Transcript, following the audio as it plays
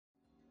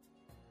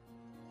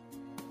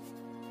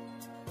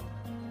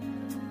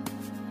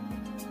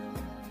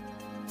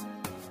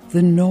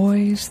the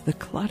noise, the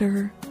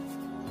clutter,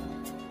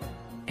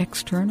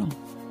 external.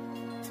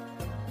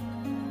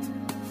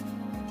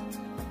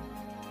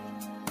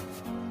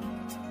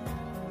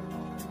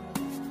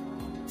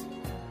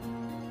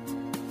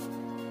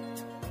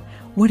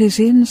 What is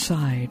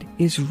inside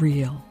is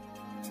real.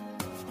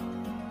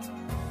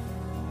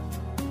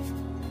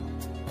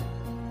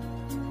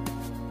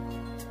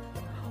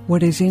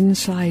 What is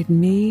inside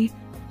me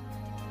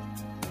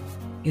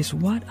is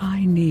what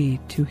I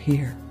need to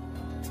hear.